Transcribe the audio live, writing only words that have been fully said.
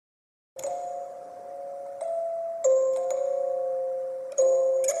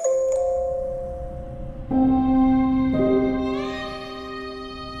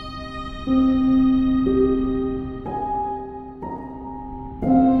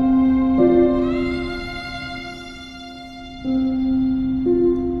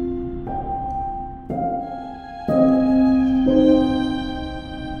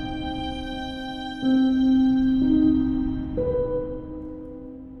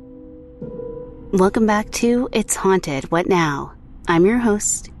Welcome back to It's Haunted, What Now? I'm your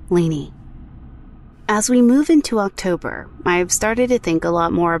host, Lainey. As we move into October, I've started to think a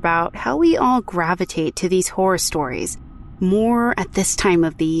lot more about how we all gravitate to these horror stories more at this time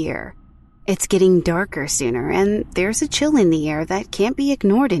of the year. It's getting darker sooner, and there's a chill in the air that can't be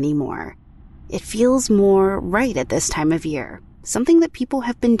ignored anymore. It feels more right at this time of year, something that people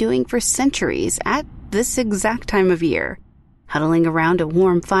have been doing for centuries at this exact time of year. Huddling around a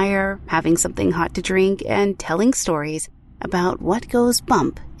warm fire, having something hot to drink, and telling stories about what goes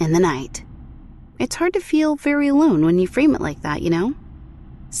bump in the night. It's hard to feel very alone when you frame it like that, you know?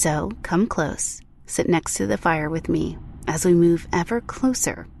 So come close, sit next to the fire with me as we move ever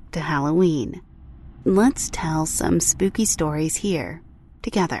closer to Halloween. Let's tell some spooky stories here,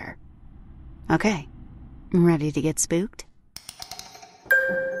 together. Okay, ready to get spooked?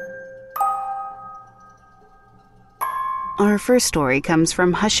 Our first story comes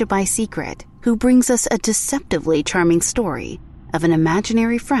from Hushabyesecret, who brings us a deceptively charming story of an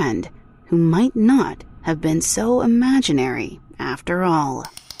imaginary friend who might not have been so imaginary after all.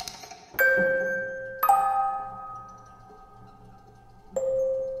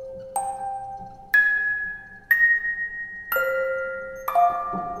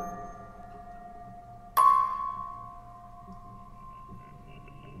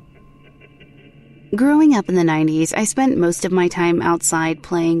 Growing up in the 90s, I spent most of my time outside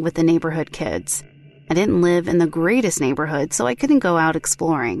playing with the neighborhood kids. I didn't live in the greatest neighborhood, so I couldn't go out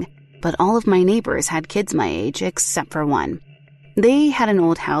exploring, but all of my neighbors had kids my age, except for one. They had an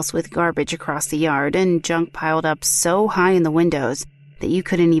old house with garbage across the yard and junk piled up so high in the windows that you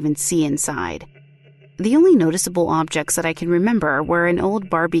couldn't even see inside. The only noticeable objects that I can remember were an old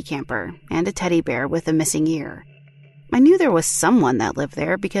Barbie camper and a teddy bear with a missing ear. I knew there was someone that lived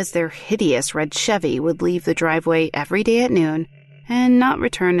there because their hideous red Chevy would leave the driveway every day at noon and not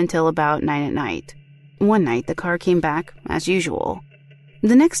return until about 9 at night. One night, the car came back, as usual.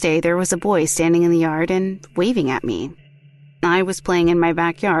 The next day, there was a boy standing in the yard and waving at me. I was playing in my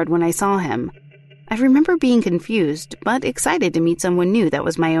backyard when I saw him. I remember being confused, but excited to meet someone new that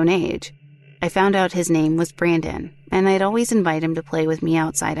was my own age. I found out his name was Brandon, and I'd always invite him to play with me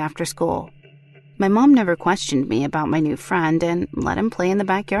outside after school. My mom never questioned me about my new friend and let him play in the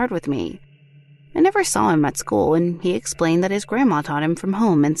backyard with me. I never saw him at school, and he explained that his grandma taught him from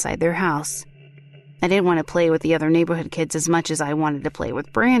home inside their house. I didn't want to play with the other neighborhood kids as much as I wanted to play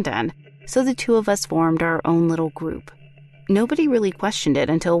with Brandon, so the two of us formed our own little group. Nobody really questioned it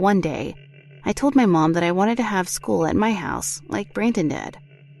until one day, I told my mom that I wanted to have school at my house, like Brandon did.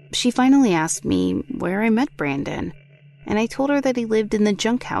 She finally asked me where I met Brandon, and I told her that he lived in the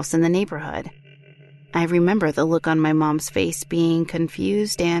junk house in the neighborhood. I remember the look on my mom's face being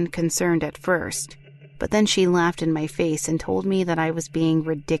confused and concerned at first, but then she laughed in my face and told me that I was being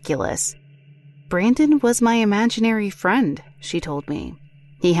ridiculous. Brandon was my imaginary friend, she told me.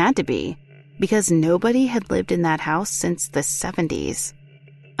 He had to be, because nobody had lived in that house since the 70s.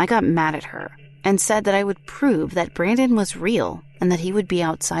 I got mad at her and said that I would prove that Brandon was real and that he would be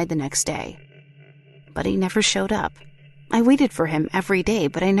outside the next day. But he never showed up. I waited for him every day,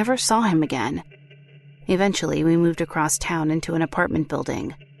 but I never saw him again. Eventually, we moved across town into an apartment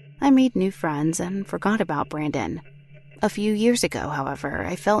building. I made new friends and forgot about Brandon. A few years ago, however,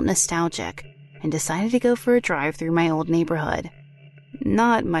 I felt nostalgic and decided to go for a drive through my old neighborhood.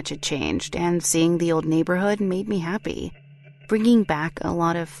 Not much had changed, and seeing the old neighborhood made me happy, bringing back a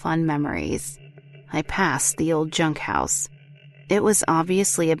lot of fun memories. I passed the old junk house. It was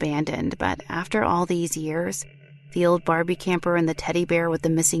obviously abandoned, but after all these years, the old Barbie camper and the teddy bear with the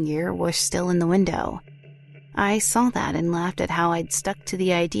missing ear were still in the window. I saw that and laughed at how I'd stuck to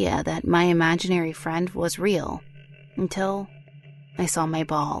the idea that my imaginary friend was real, until I saw my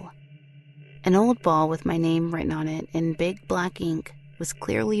ball. An old ball with my name written on it in big black ink was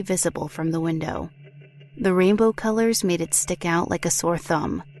clearly visible from the window. The rainbow colors made it stick out like a sore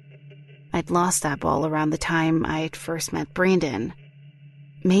thumb. I'd lost that ball around the time I'd first met Brandon.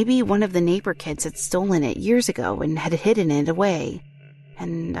 Maybe one of the neighbor kids had stolen it years ago and had hidden it away,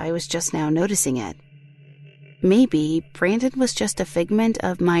 and I was just now noticing it. Maybe Brandon was just a figment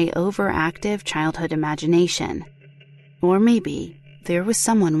of my overactive childhood imagination. Or maybe there was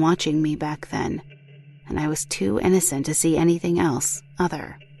someone watching me back then, and I was too innocent to see anything else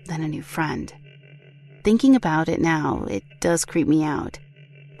other than a new friend. Thinking about it now, it does creep me out.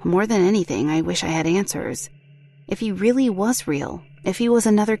 More than anything, I wish I had answers. If he really was real, if he was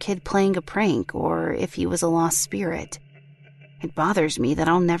another kid playing a prank, or if he was a lost spirit. It bothers me that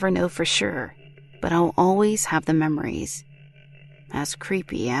I'll never know for sure, but I'll always have the memories. As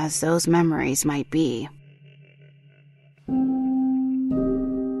creepy as those memories might be.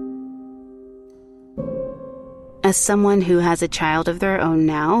 As someone who has a child of their own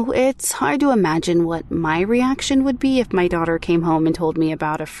now, it's hard to imagine what my reaction would be if my daughter came home and told me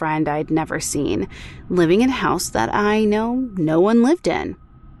about a friend I'd never seen, living in a house that I know no one lived in.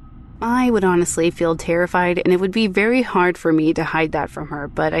 I would honestly feel terrified, and it would be very hard for me to hide that from her,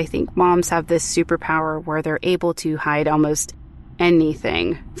 but I think moms have this superpower where they're able to hide almost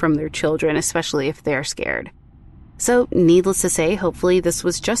anything from their children, especially if they're scared. So, needless to say, hopefully this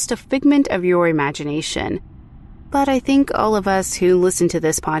was just a figment of your imagination. But I think all of us who listen to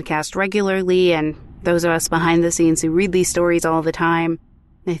this podcast regularly, and those of us behind the scenes who read these stories all the time,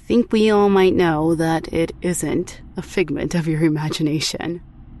 I think we all might know that it isn't a figment of your imagination.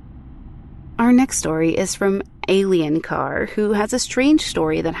 Our next story is from Aliancar, who has a strange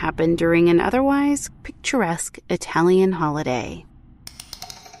story that happened during an otherwise picturesque Italian holiday.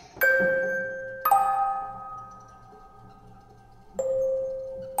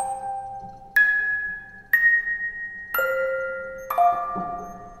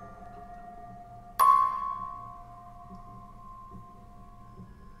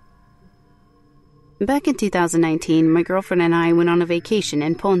 Back in 2019, my girlfriend and I went on a vacation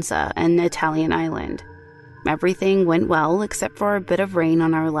in Ponza, an Italian island. Everything went well except for a bit of rain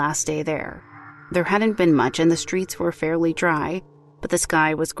on our last day there. There hadn't been much and the streets were fairly dry, but the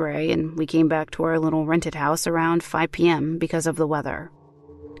sky was gray and we came back to our little rented house around 5 p.m. because of the weather.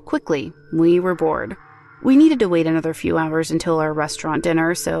 Quickly, we were bored. We needed to wait another few hours until our restaurant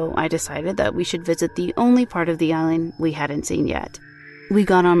dinner, so I decided that we should visit the only part of the island we hadn't seen yet. We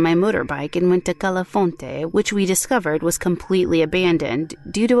got on my motorbike and went to Calafonte, which we discovered was completely abandoned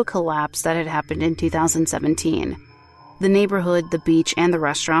due to a collapse that had happened in 2017. The neighborhood, the beach, and the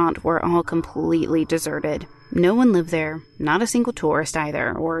restaurant were all completely deserted. No one lived there, not a single tourist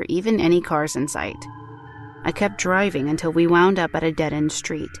either, or even any cars in sight. I kept driving until we wound up at a dead-end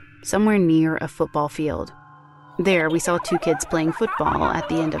street, somewhere near a football field. There, we saw 2 kids playing football at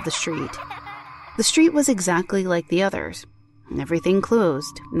the end of the street. The street was exactly like the others. Everything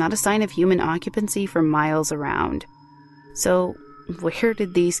closed, not a sign of human occupancy for miles around. So, where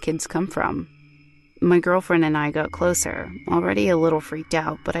did these kids come from? My girlfriend and I got closer, already a little freaked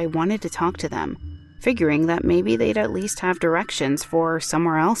out, but I wanted to talk to them, figuring that maybe they'd at least have directions for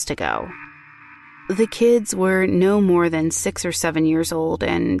somewhere else to go. The kids were no more than 6 or 7 years old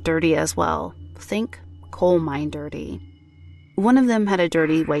and dirty as well. Think coal mine dirty. One of them had a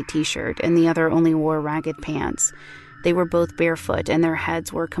dirty white t-shirt and the other only wore ragged pants. They were both barefoot and their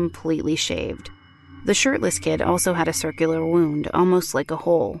heads were completely shaved. The shirtless kid also had a circular wound, almost like a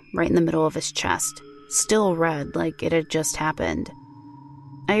hole, right in the middle of his chest, still red like it had just happened.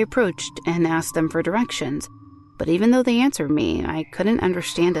 I approached and asked them for directions, but even though they answered me, I couldn't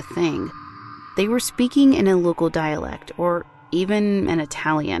understand a thing. They were speaking in a local dialect, or even an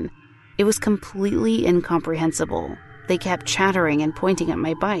Italian. It was completely incomprehensible. They kept chattering and pointing at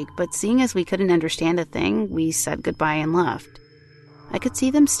my bike, but seeing as we couldn't understand a thing, we said goodbye and left. I could see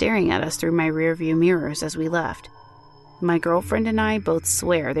them staring at us through my rearview mirrors as we left. My girlfriend and I both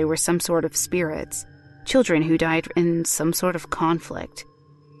swear they were some sort of spirits, children who died in some sort of conflict.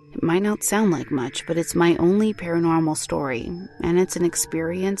 It might not sound like much, but it's my only paranormal story, and it's an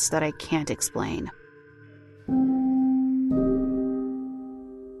experience that I can't explain.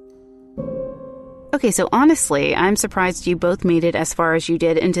 Okay, so honestly, I'm surprised you both made it as far as you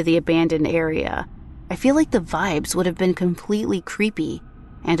did into the abandoned area. I feel like the vibes would have been completely creepy,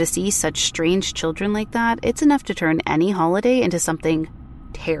 and to see such strange children like that, it's enough to turn any holiday into something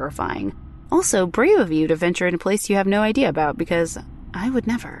terrifying. Also, brave of you to venture in a place you have no idea about, because I would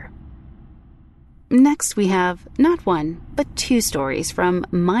never. Next, we have not one, but 2 stories from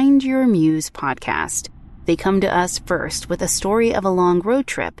Mindyourmusepodcast. They come to us first with a story of a long road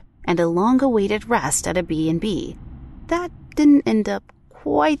trip and a long-awaited rest at a B&B. That didn't end up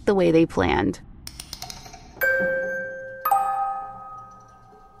quite the way they planned.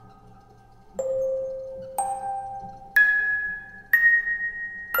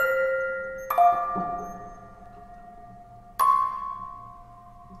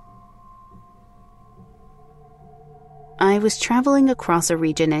 I was traveling across a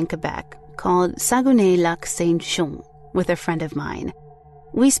region in Quebec called Saguenay-Lac-Saint-Jean with a friend of mine.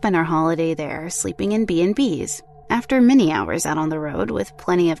 We spent our holiday there sleeping in B&Bs. After many hours out on the road with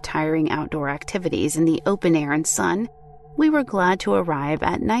plenty of tiring outdoor activities in the open air and sun, we were glad to arrive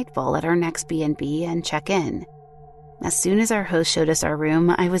at nightfall at our next B&B and check in. As soon as our host showed us our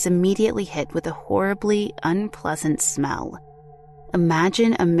room, I was immediately hit with a horribly unpleasant smell.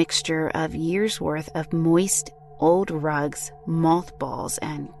 Imagine a mixture of years' worth of moist, old rugs, mothballs,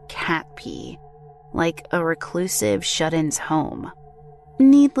 and cat pee, like a reclusive shut-in's home.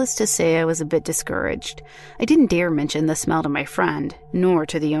 Needless to say, I was a bit discouraged. I didn't dare mention the smell to my friend, nor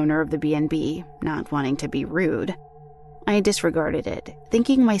to the owner of the B&B, not wanting to be rude. I disregarded it,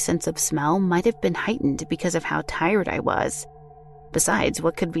 thinking my sense of smell might have been heightened because of how tired I was. Besides,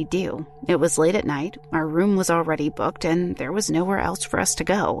 what could we do? It was late at night, our room was already booked, and there was nowhere else for us to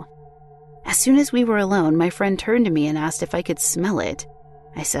go. As soon as we were alone, my friend turned to me and asked if I could smell it.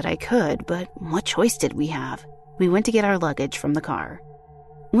 I said I could, but what choice did we have? We went to get our luggage from the car.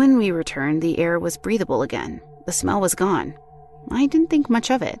 When we returned, the air was breathable again. The smell was gone. I didn't think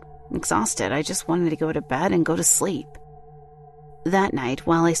much of it. Exhausted, I just wanted to go to bed and go to sleep. That night,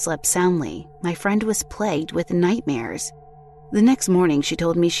 while I slept soundly, my friend was plagued with nightmares. The next morning, she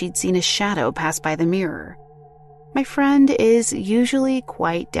told me she'd seen a shadow pass by the mirror. My friend is usually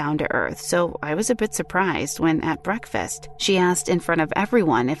quite down to earth, so I was a bit surprised when, at breakfast, she asked in front of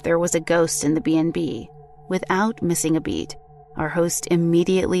everyone if there was a ghost in the B&B. Without missing a beat, our host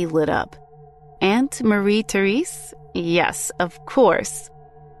immediately lit up. Aunt Marie-Therese? Yes, of course.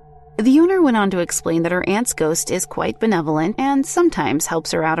 The owner went on to explain that her aunt's ghost is quite benevolent and sometimes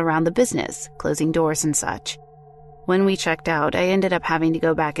helps her out around the business, closing doors and such. When we checked out, I ended up having to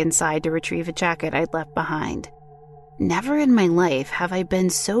go back inside to retrieve a jacket I'd left behind. Never in my life have I been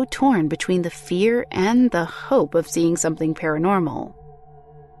so torn between the fear and the hope of seeing something paranormal.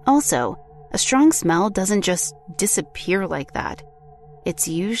 Also, a strong smell doesn't just disappear like that. It's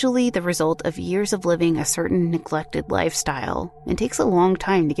usually the result of years of living a certain neglected lifestyle and takes a long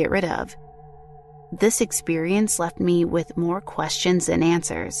time to get rid of. This experience left me with more questions than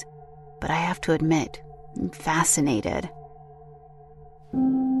answers, but I have to admit, I'm fascinated.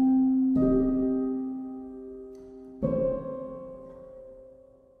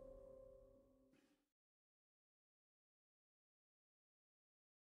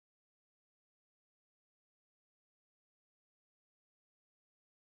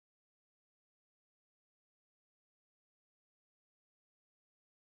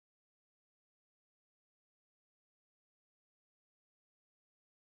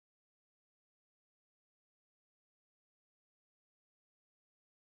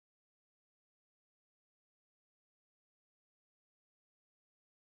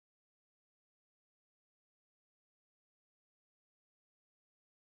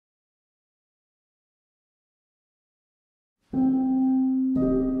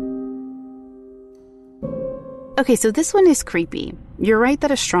 Okay, so this one is creepy. You're right that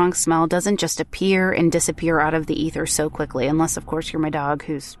a strong smell doesn't just appear and disappear out of the ether so quickly, unless, of course, you're my dog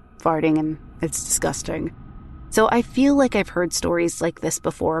who's farting and it's disgusting. So I feel like I've heard stories like this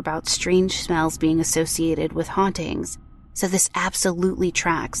before about strange smells being associated with hauntings. So this absolutely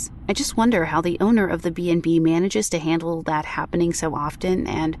tracks. I just wonder how the owner of the B&B manages to handle that happening so often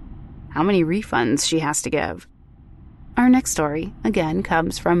and how many refunds she has to give. Our next story, again,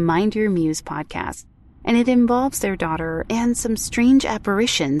 comes from Mindyourmusepodcast. And it involves their daughter and some strange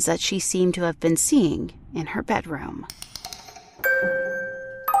apparitions that she seemed to have been seeing in her bedroom.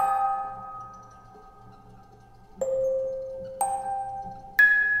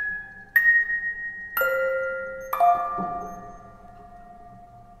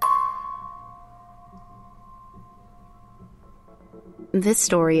 This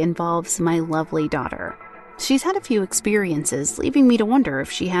story involves my lovely daughter. She's had a few experiences, leaving me to wonder if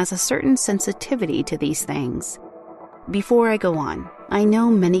she has a certain sensitivity to these things. Before I go on, I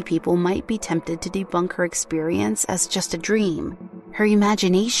know many people might be tempted to debunk her experience as just a dream, her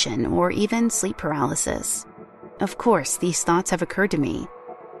imagination, or even sleep paralysis. Of course, these thoughts have occurred to me.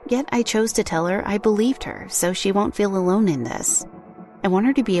 Yet I chose to tell her I believed her, so she won't feel alone in this. I want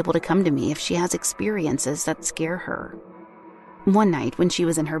her to be able to come to me if she has experiences that scare her. One night, when she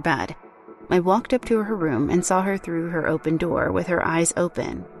was in her bed, I walked up to her room and saw her through her open door with her eyes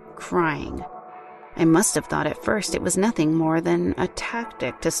open, crying. I must have thought at first it was nothing more than a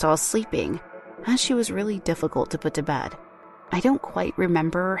tactic to stall sleeping, as she was really difficult to put to bed. I don't quite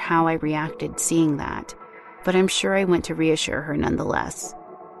remember how I reacted seeing that, but I'm sure I went to reassure her nonetheless.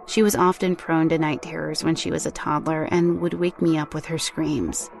 She was often prone to night terrors when she was a toddler and would wake me up with her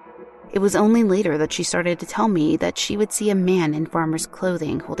screams. It was only later that she started to tell me that she would see a man in farmer's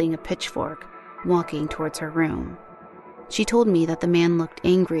clothing holding a pitchfork, walking towards her room. She told me that the man looked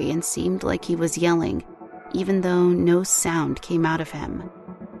angry and seemed like he was yelling, even though no sound came out of him.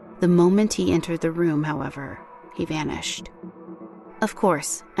 The moment he entered the room, however, he vanished. Of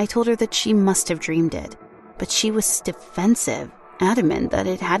course, I told her that she must have dreamed it, but she was defensive, adamant that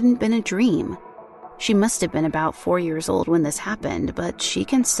it hadn't been a dream. She must have been about 4 years old when this happened, but she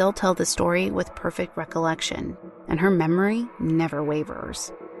can still tell the story with perfect recollection, and her memory never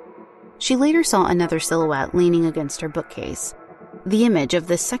wavers. She later saw another silhouette leaning against her bookcase. The image of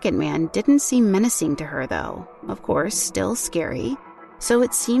the second man didn't seem menacing to her, though. Of course, still scary. So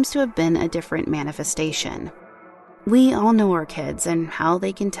it seems to have been a different manifestation. We all know our kids and how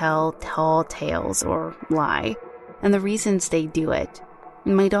they can tell tall tales or lie, and the reasons they do it.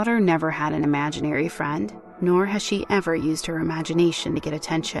 My daughter never had an imaginary friend, nor has she ever used her imagination to get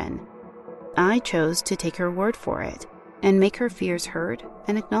attention. I chose to take her word for it and make her fears heard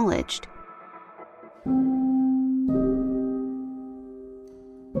and acknowledged.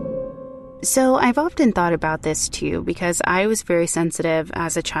 So I've often thought about this too, because I was very sensitive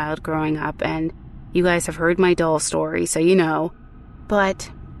as a child growing up, and you guys have heard my doll story, so you know. But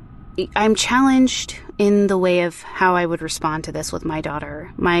I'm challenged in the way of how I would respond to this with my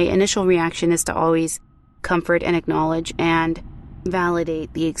daughter. My initial reaction is to always comfort and acknowledge and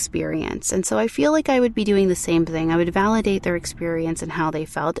validate the experience. And so I feel like I would be doing the same thing. I would validate their experience and how they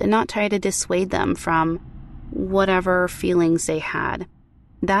felt and not try to dissuade them from whatever feelings they had.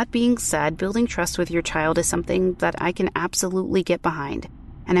 That being said, building trust with your child is something that I can absolutely get behind,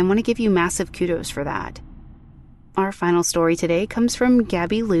 and I want to give you massive kudos for that. Our final story today comes from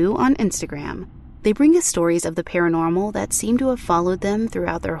Gabby Lou on Instagram. They bring us stories of the paranormal that seem to have followed them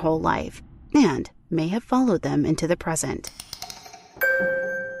throughout their whole life, and may have followed them into the present.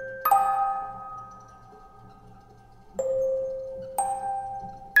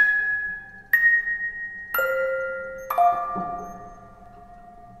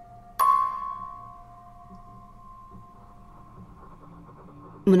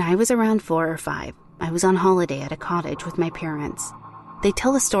 When I was around 4 or 5, I was on holiday at a cottage with my parents. They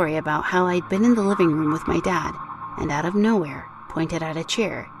tell a story about how I'd been in the living room with my dad, and out of nowhere, pointed at a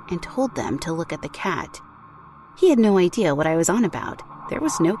chair and told them to look at the cat. He had no idea what I was on about. There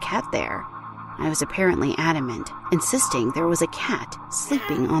was no cat there. I was apparently adamant, insisting there was a cat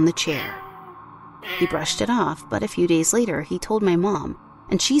sleeping on the chair. He brushed it off, but a few days later he told my mom,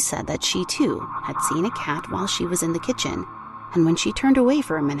 and she said that she too had seen a cat while she was in the kitchen, and when she turned away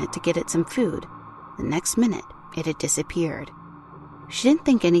for a minute to get it some food, the next minute it had disappeared. She didn't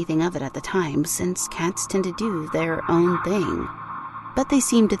think anything of it at the time, since cats tend to do their own thing. But they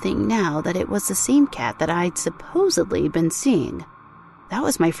seemed to think now that it was the same cat that I'd supposedly been seeing. That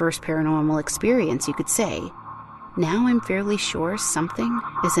was my first paranormal experience, you could say. Now I'm fairly sure something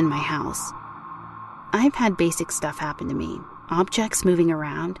is in my house. I've had basic stuff happen to me. Objects moving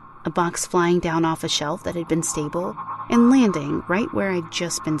around, a box flying down off a shelf that had been stable, and landing right where I'd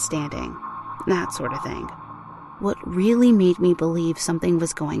just been standing. That sort of thing. What really made me believe something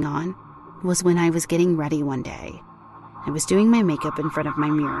was going on was when I was getting ready one day. I was doing my makeup in front of my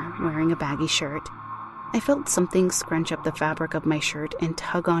mirror, wearing a baggy shirt. I felt something scrunch up the fabric of my shirt and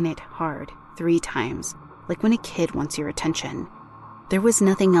tug on it hard, 3 times, like when a kid wants your attention. There was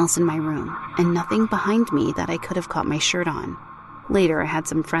nothing else in my room, and nothing behind me that I could have caught my shirt on. Later, I had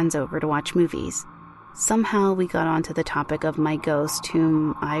some friends over to watch movies. Somehow we got onto the topic of my ghost,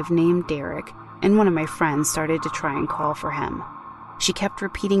 whom I've named Derek, and one of my friends started to try and call for him. She kept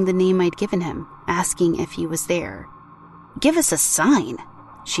repeating the name I'd given him, asking if he was there. "Give us a sign,"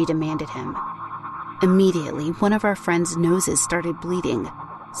 she demanded him. Immediately, one of our friend's noses started bleeding,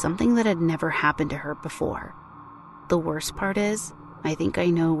 something that had never happened to her before. The worst part is, I think I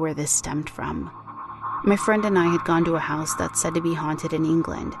know where this stemmed from. My friend and I had gone to a house that's said to be haunted in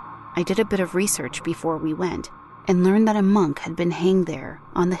England. I did a bit of research before we went, and learned that a monk had been hanged there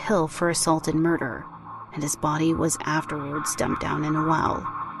on the hill for assault and murder, and his body was afterwards dumped down in a well,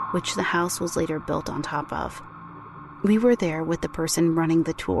 which the house was later built on top of. We were there with the person running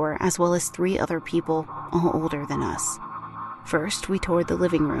the tour, as well as 3 other people, all older than us. First, we toured the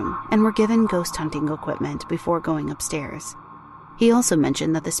living room, and were given ghost hunting equipment before going upstairs. He also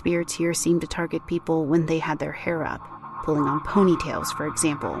mentioned that the spirits here seemed to target people when they had their hair up, pulling on ponytails, for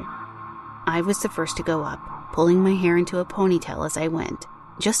example. I was the first to go up, pulling my hair into a ponytail as I went,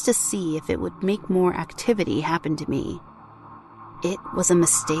 just to see if it would make more activity happen to me. It was a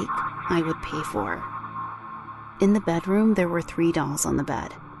mistake I would pay for. In the bedroom, there were 3 dolls on the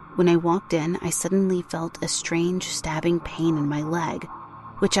bed. When I walked in, I suddenly felt a strange stabbing pain in my leg,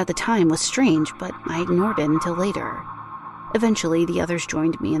 which at the time was strange, but I ignored it until later. Eventually, the others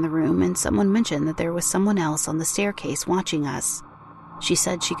joined me in the room, and someone mentioned that there was someone else on the staircase watching us. She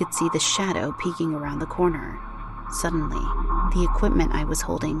said she could see the shadow peeking around the corner. Suddenly, the equipment I was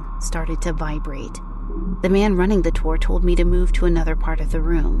holding started to vibrate. The man running the tour told me to move to another part of the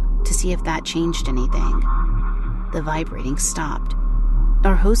room to see if that changed anything. The vibrating stopped.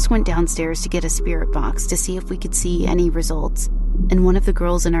 Our host went downstairs to get a spirit box to see if we could see any results, and one of the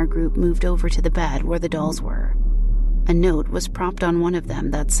girls in our group moved over to the bed where the dolls were. A note was propped on one of them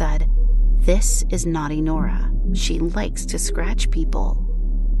that said, "This is naughty Nora. She likes to scratch people."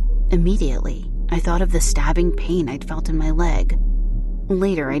 Immediately, I thought of the stabbing pain I'd felt in my leg.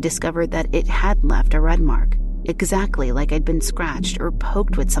 Later, I discovered that it had left a red mark, exactly like I'd been scratched or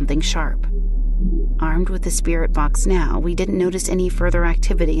poked with something sharp. Armed with the spirit box now, we didn't notice any further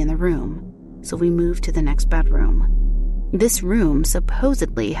activity in the room, so we moved to the next bedroom. This room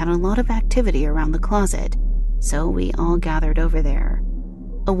supposedly had a lot of activity around the closet, so we all gathered over there.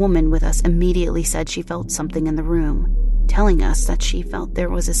 A woman with us immediately said she felt something in the room, telling us that she felt there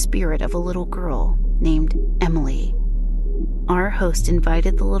was a spirit of a little girl named Emily. Our host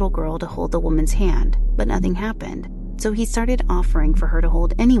invited the little girl to hold the woman's hand, but nothing happened, so he started offering for her to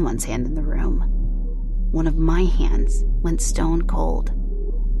hold anyone's hand in the room. One of my hands went stone cold.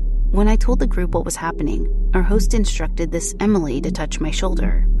 When I told the group what was happening, our host instructed this Emily to touch my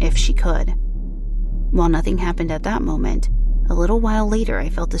shoulder, if she could. While nothing happened at that moment, a little while later I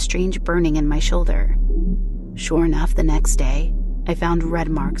felt a strange burning in my shoulder. Sure enough, the next day, I found red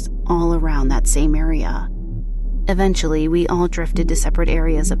marks all around that same area. Eventually, we all drifted to separate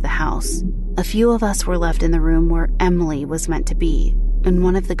areas of the house. A few of us were left in the room where Emily was meant to be, and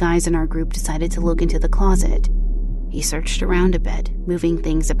one of the guys in our group decided to look into the closet. He searched around a bit, moving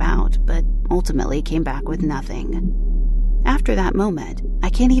things about, but ultimately came back with nothing. After that moment, I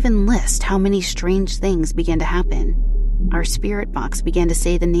can't even list how many strange things began to happen. Our spirit box began to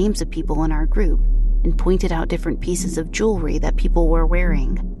say the names of people in our group and pointed out different pieces of jewelry that people were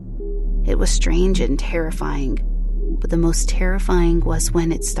wearing. It was strange and terrifying, but the most terrifying was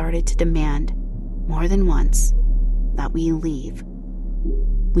when it started to demand, more than once, that we leave.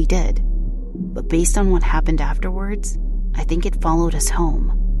 We did, but based on what happened afterwards, I think it followed us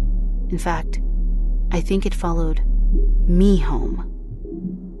home. In fact, I think it followed me home.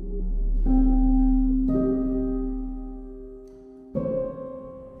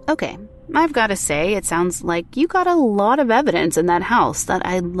 Okay, I've got to say, it sounds like you got a lot of evidence in that house that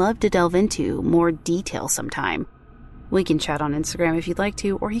I'd love to delve into more detail sometime. We can chat on Instagram if you'd like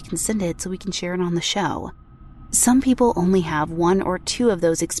to, or you can send it so we can share it on the show. Some people only have 1 or 2 of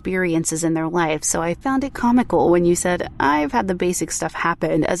those experiences in their life, so I found it comical when you said, "I've had the basic stuff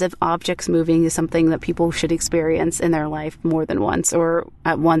happen," as if objects moving is something that people should experience in their life more than once, or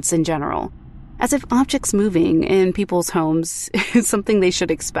at once in general. As if objects moving in people's homes is something they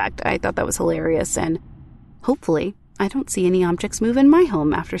should expect. I thought that was hilarious, and hopefully I don't see any objects move in my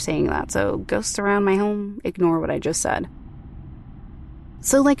home after saying that, so ghosts around my home, ignore what I just said.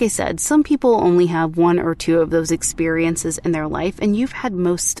 So like I said, some people only have 1 or 2 of those experiences in their life, and you've had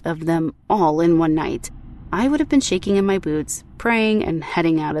most of them all in one night. I would have been shaking in my boots, praying, and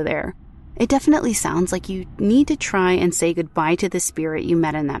heading out of there. It definitely sounds like you need to try and say goodbye to the spirit you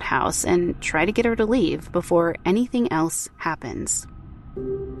met in that house and try to get her to leave before anything else happens.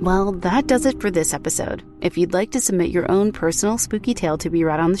 Well, that does it for this episode. If you'd like to submit your own personal spooky tale to be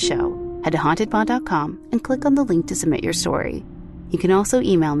read on the show, head to hauntedpod.com and click on the link to submit your story. You can also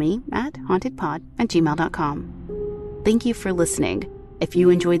email me at hauntedpod@gmail.com. Thank you for listening. If you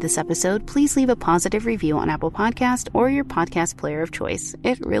enjoyed this episode, please leave a positive review on Apple Podcast or your podcast player of choice.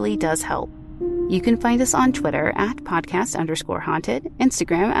 It really does help. You can find us on Twitter at podcast_haunted,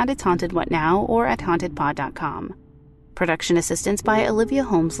 Instagram at It's Haunted What Now, or at hauntedpod.com. Production assistance by Olivia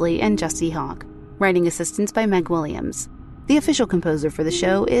Homsley and Jesse Hawke. Writing assistance by Meg Williams. The official composer for the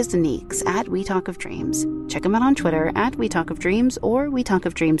show is Neeks at We Talk of Dreams. Check him out on Twitter at We Talk of Dreams or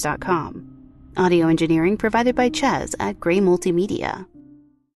wetalkofdreams.com. Audio engineering provided by Ches at Gray Multimedia.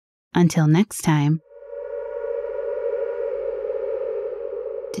 Until next time.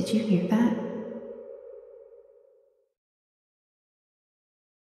 Did you hear that?